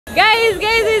Guys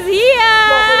is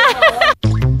here.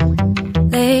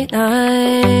 Late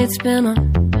nights, been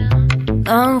on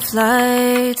long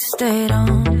flights, stayed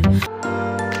on.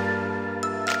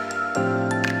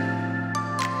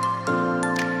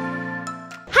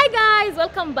 Hi guys,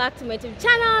 welcome back to my YouTube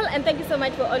channel, and thank you so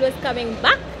much for always coming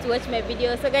back to watch my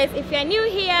videos. So guys, if you're new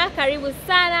here, karibu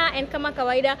sana, and kama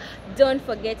kawaida, don't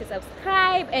forget to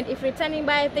subscribe. And if returning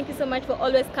by, thank you so much for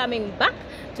always coming back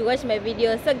to watch my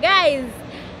videos. So guys,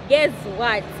 guess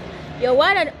what? Your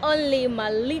one and only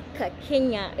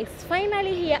MalikaKenya is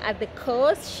finally here at the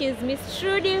coast. She's Miss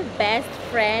Trudy's best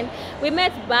friend. We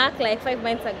met back like 5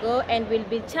 months ago and we'll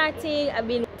be chatting. I've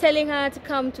been telling her to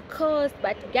come to coast,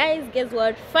 but guys, guess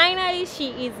what? Finally,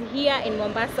 she is here in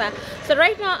Mombasa. So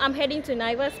right now, I'm heading to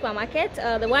Naivas supermarket,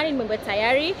 the one in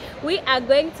Mombasa. We are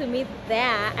going to meet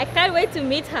there. I can't wait to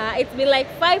meet her. It's been like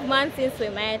 5 months since we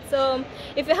met. So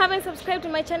if you haven't subscribed to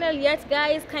my channel yet,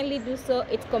 guys, kindly do so.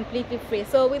 It's completely free.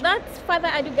 So without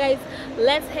further ado, guys,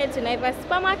 let's head to Naivas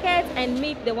supermarket and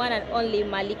meet the one and only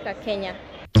MalikaKenya.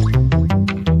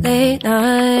 Late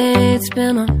nights,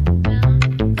 been on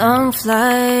long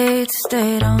flights,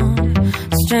 stayed on.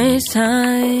 Strange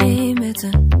time, it's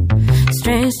a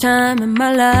strange time in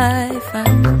my life. I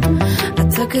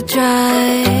took a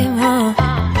drive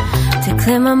to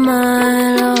clear my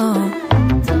mind,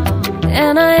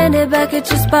 and I ended back at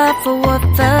your spot for what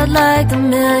felt like the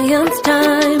millionth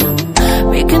time.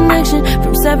 Reconnection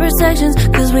from separate sections,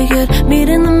 cause we could meet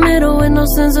in the middle with no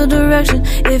sense of direction.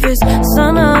 If it's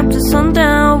sun up to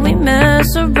sundown, we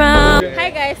mess around.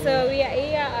 Hi guys, so we are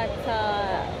here at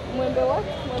Mombasa,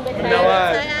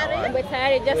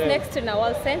 just next to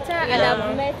Nawal Center, and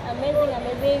I've met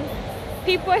amazing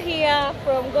people here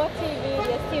from Go TV,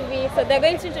 Yes TV. So they're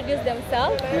going to introduce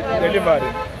themselves.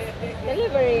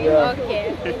 Delivery. Yeah.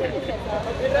 Okay.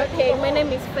 Okay, my name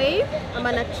is Faith. I'm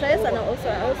an actress and I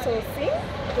also sing.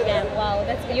 Yeah. Wow,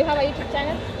 that's good. You have a YouTube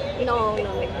channel? No.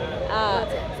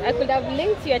 I could have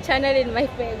linked your channel in my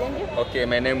page, didn't you? Okay,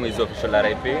 my name is Official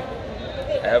RIP. I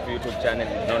have a YouTube channel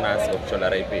known as Official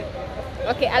RIP.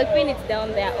 Okay, I'll pin it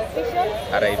down there. Official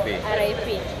RIP.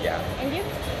 RIP. Yeah. And you?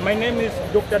 My name is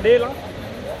Dr. Dela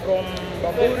from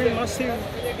Baburi Massive.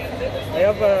 I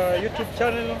have a YouTube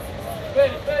channel.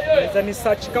 Then you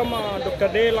search kama Dr.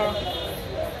 Dela,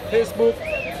 Facebook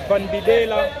Van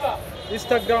Bidela,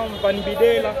 Instagram Van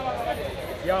Bidela.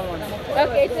 Yeah, man.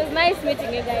 Okay, it was nice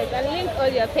meeting you guys. I'll link all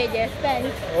your pages.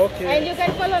 Thanks. Okay. And you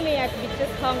can follow me at Beaches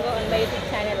Congo on my YouTube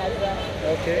channel as well.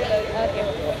 Okay.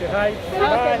 Okay. Hi.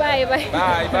 Okay,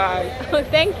 bye. Oh,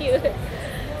 thank you.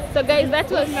 So guys, that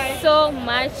was so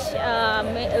much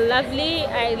lovely.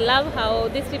 I love how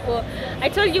these people, I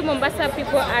told you Mombasa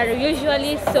people are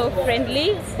usually so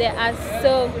friendly. They are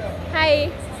so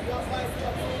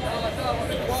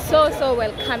so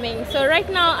welcoming. So right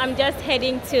now I'm just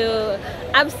heading to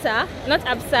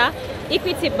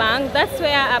Equity Bank. That's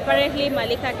where apparently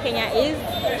MalikaKenya is.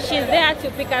 She's there to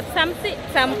pick up some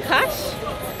cash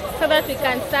so that we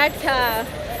can start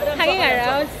hanging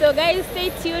around. So guys, stay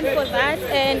tuned for that,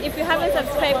 and if you haven't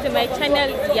subscribed to my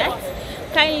channel yet,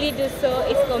 kindly do so.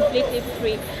 It's completely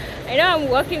free. I know I'm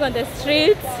walking on the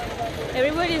streets,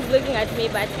 everybody's looking at me,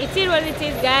 but it is what it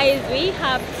is, guys. We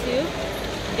have to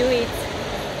do it.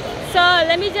 So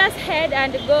let me just head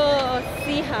and go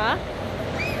see her,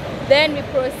 then we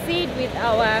proceed with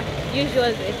our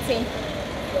usual routine.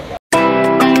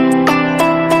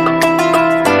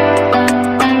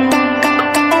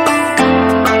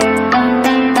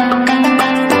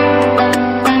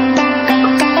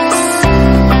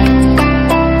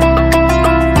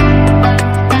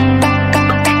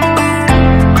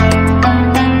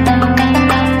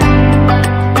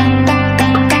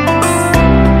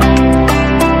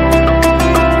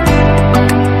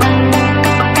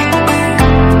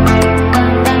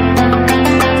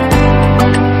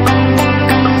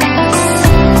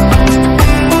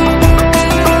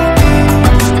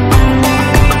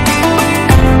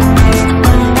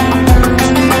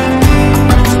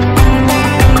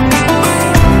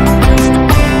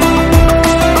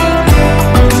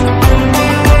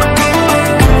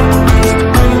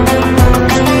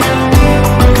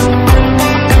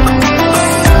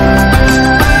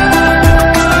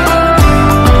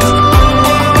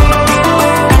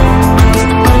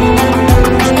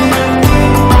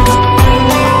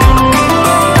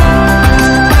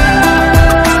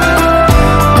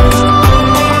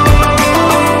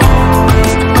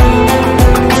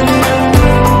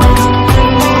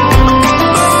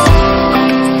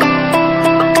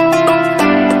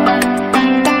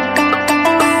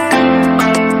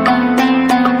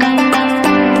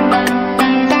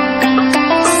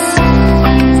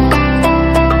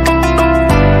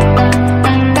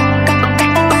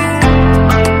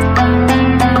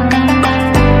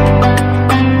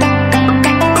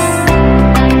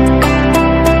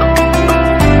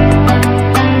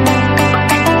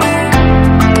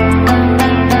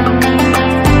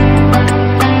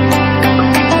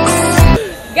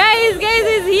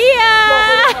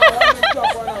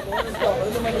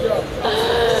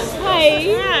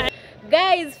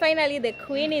 the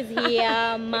queen is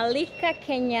here,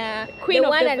 MalikaKenya, Queen the of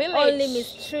one the and village. only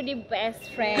Miss Trudy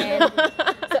best friend.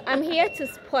 So I'm here to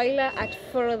spoil her at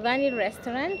Forodhani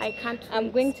restaurant. I can't I'm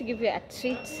wait. going to give you a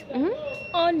treat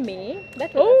on me.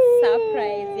 That was a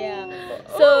surprise, yeah.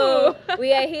 So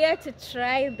we are here to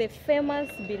try the famous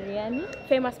biryani.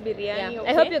 Famous biryani. Yeah, Okay.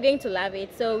 I hope you're going to love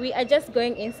it. So we are just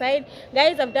going inside.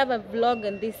 Guys, I've done a vlog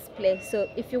on this place. So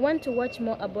if you want to watch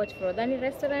more about Forodhani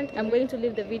restaurant, I'm going to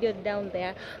leave the video down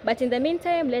there. But in the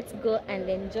meantime, let's go and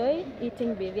enjoy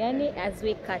eating biryani as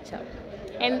we catch up.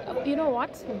 And you know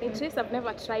what? In truth, I've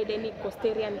never tried any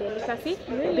Costarian delicacy.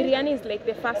 Biryani is like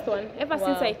the first one. Ever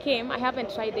since I came, I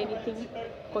haven't tried anything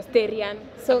Costarian.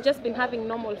 So I've just been having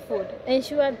normal food.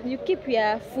 Ensure you keep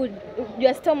your food,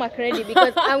 your stomach ready,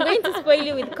 because I'm going to spoil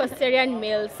you with Costarian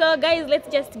meals. So guys, let's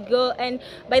just go. And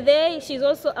by the way, she's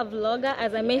also a vlogger,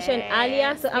 as I mentioned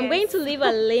earlier. So I'm going to leave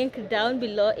a link down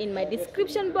below in my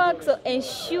description box. So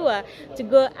ensure to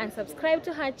go and subscribe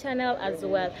to her channel as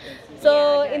well.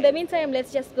 So in the meantime,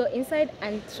 let's just go inside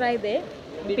and try the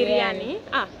biryani.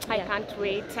 I can't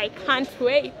wait. I can't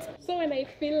wait. So when I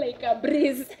feel like a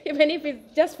breeze, even if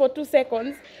it's just for 2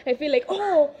 seconds, I feel like,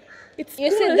 oh, it's You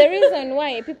cool. see, the reason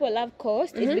why people love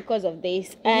coast is because of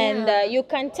this. And you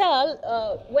can tell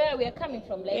where we are coming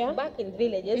from. Like back in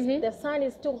villages, the sun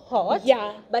is too hot.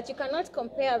 Yeah. But you cannot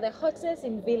compare the hotness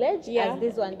in village as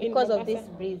this one in because of Mombasa. this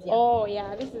breeze. Yeah. Oh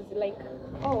yeah, this is like,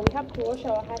 oh, we have to wash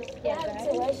our hands. You have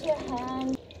to wash your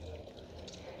hands.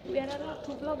 There are a lot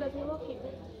of vloggers walking.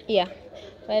 Yeah.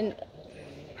 And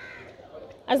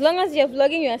as long as you're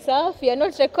vlogging yourself, you're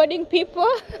not recording people.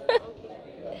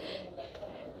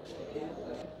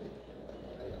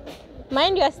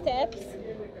 Mind your steps.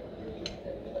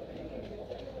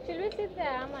 Should we sit there,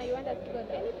 Amma? You want us to go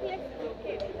there? Any place is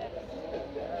okay with that.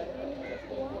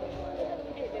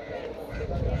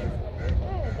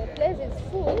 Oh, the place is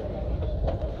full.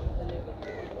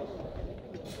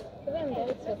 Even though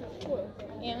it's full.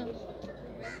 Yeah.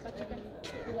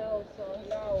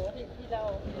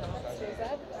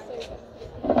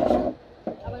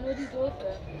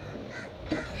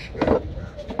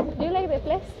 Do you like the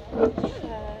place?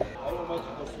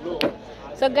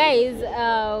 So guys,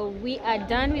 we are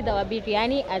done with our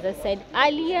biryani, as I said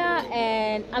earlier,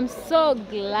 and I'm so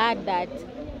glad that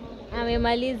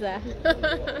amemaliza.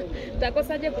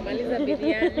 Takosaje kumaliza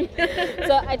biryani.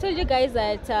 So I told you guys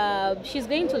that she's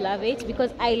going to love it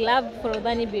because I love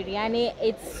Forodhani biryani.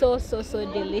 It's so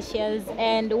delicious.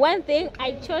 And one thing,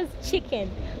 I chose chicken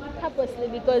purposely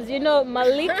because you know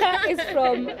Malika is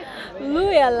from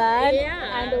Luyaland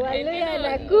and Waluya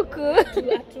na kuku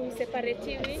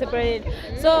separated.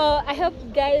 So I hope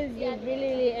guys you're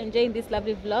really enjoying this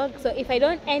lovely vlog. So if I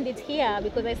don't end it here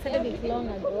because I started it long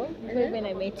ago when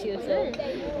I met you, so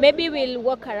maybe we'll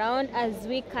walk around as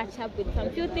we catch up with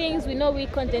some few things. We know we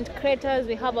content creators,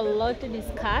 we have a lot to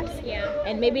discuss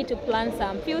and maybe to plan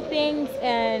some few things,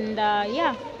 and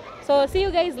yeah, so see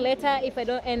you guys later if I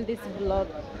don't end this vlog.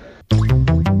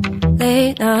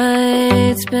 Late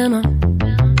nights, been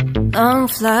on long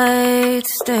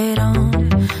flights, stayed on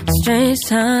strange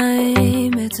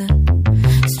time. It's a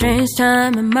strange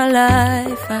time in my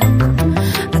life. I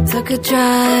took a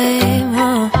drive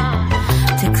home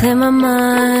to clear my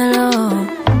mind,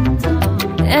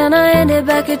 and I ended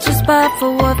back at your spot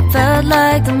for what felt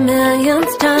like the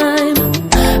millionth time.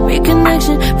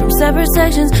 Reconnection from separate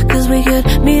sections, cause we could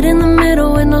meet in the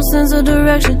middle with no sense of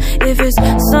direction. If it's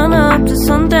sun up to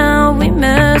sundown, we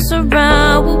mess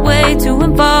around, we're way too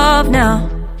involved now.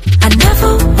 I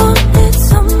never wanted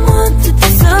someone to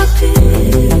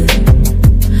disappear,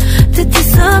 to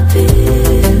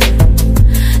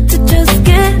just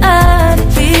get out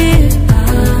of here.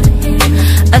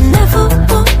 I never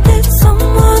wanted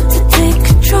someone to take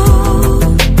control.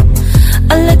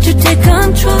 I let you take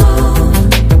control,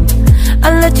 I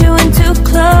let you in too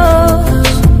close.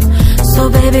 So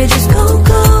baby, just go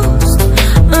ghost.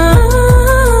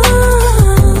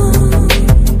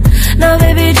 Now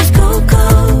baby, just go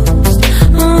ghost.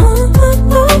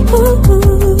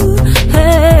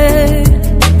 Hey.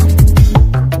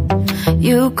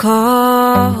 You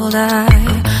called, I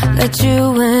let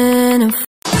you in.